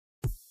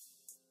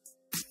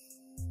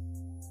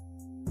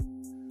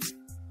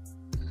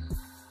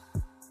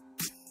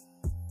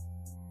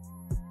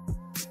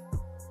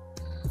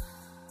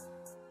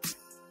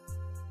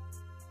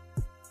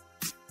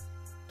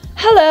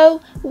Hello,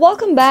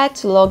 welcome back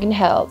to Login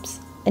Helps.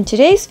 In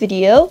today's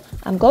video,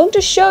 I'm going to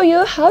show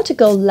you how to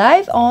go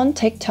live on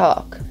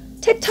TikTok.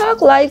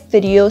 TikTok live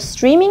video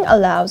streaming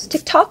allows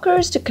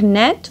TikTokers to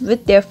connect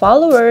with their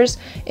followers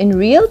in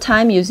real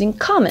time using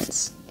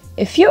comments.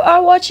 If you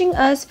are watching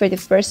us for the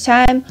first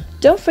time,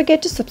 don't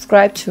forget to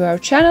subscribe to our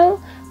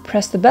channel.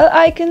 Press the bell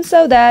icon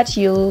so that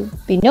you'll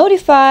be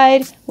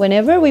notified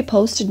whenever we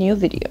post a new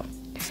video.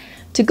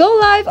 To go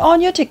live on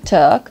your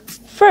TikTok,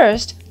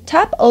 first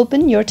tap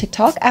open your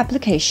TikTok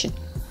application.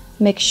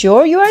 Make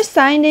sure you are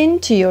signed in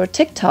to your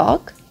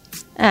TikTok.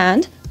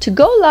 And to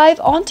go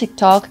live on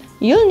TikTok,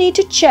 you'll need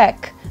to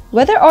check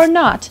whether or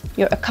not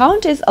your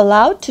account is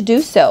allowed to do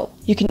so.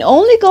 You can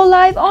only go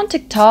live on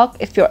TikTok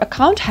if your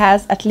account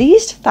has at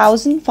least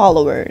 1,000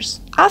 followers.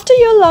 After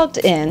you're logged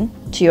in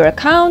to your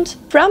account,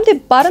 from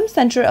the bottom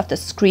center of the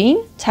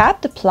screen,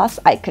 tap the plus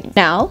icon.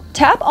 Now,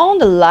 tap on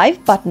the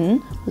live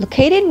button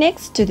located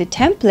next to the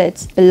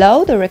templates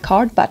below the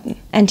record button.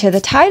 Enter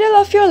the title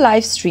of your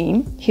live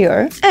stream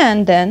here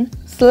and then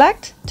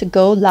select to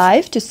go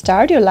live to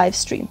start your live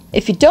stream.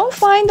 If you don't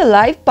find the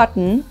live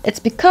button, it's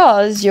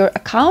because your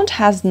account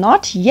has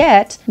not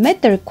yet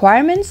met the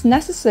requirements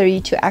necessary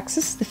to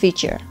access the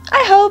feature.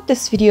 I hope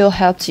this video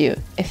helped you.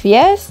 If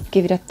yes,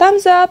 give it a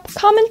thumbs up,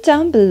 comment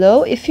down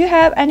below if you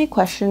have any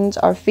questions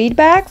or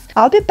feedbacks.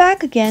 I'll be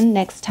back again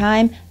next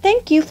time.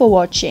 Thank you for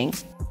watching.